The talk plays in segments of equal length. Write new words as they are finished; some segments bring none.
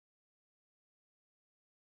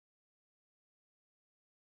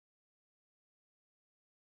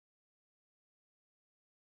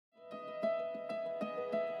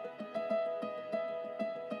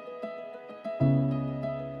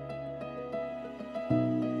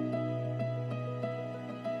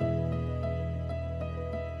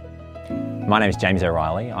My name is James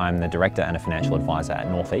O'Reilly. I'm the Director and a Financial Advisor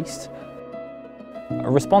at Northeast.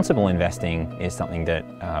 Responsible investing is something that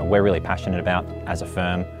we're really passionate about as a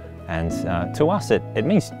firm, and to us it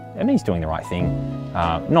means doing the right thing,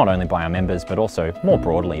 not only by our members but also more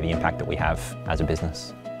broadly the impact that we have as a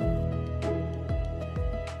business.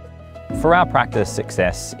 For our practice,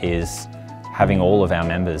 success is having all of our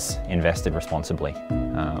members invested responsibly.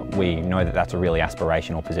 We know that that's a really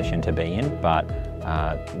aspirational position to be in, but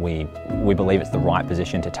we believe it's the right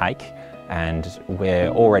position to take, and we're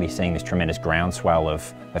already seeing this tremendous groundswell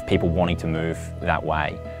of people wanting to move that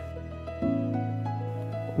way.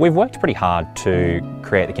 We've worked pretty hard to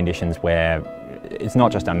create the conditions where it's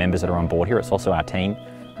not just our members that are on board here, it's also our team.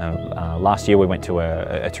 Last year we went to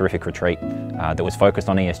a terrific retreat that was focused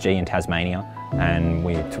on ESG in Tasmania, and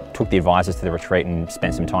we took the advisors to the retreat and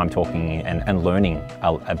spent some time talking and learning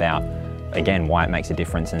about, again, why it makes a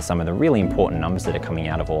difference and some of the really important numbers that are coming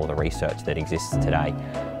out of all the research that exists today.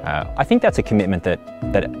 I think that's a commitment that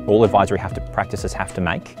all advisory practices have to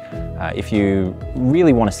make. If you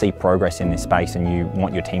really want to see progress in this space and you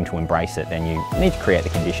want your team to embrace it, then you need to create the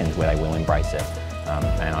conditions where they will embrace it.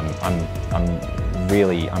 And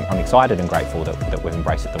I'm excited and grateful that we've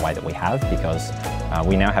embraced it the way that we have, because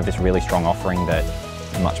we now have this really strong offering that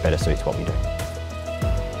much better suits what we do.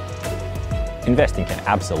 Investing can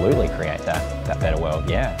absolutely create that better world,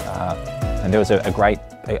 yeah. And there was a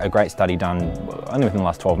great study done only within the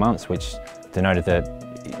last 12 months which denoted that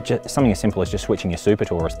something as simple as just switching your super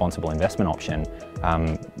to a responsible investment option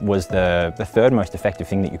was the third most effective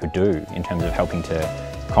thing that you could do in terms of helping to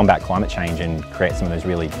combat climate change and create some of those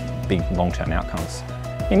really big long-term outcomes.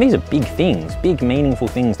 I mean, these are big things, big meaningful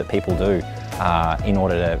things that people do in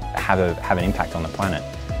order to have an impact on the planet.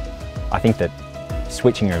 I think that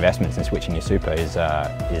switching your investments and switching your super is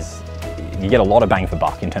you get a lot of bang for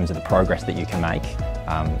buck in terms of the progress that you can make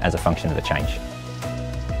as a function of the change.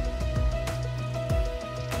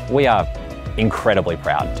 We are incredibly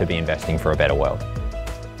proud to be investing for a better world.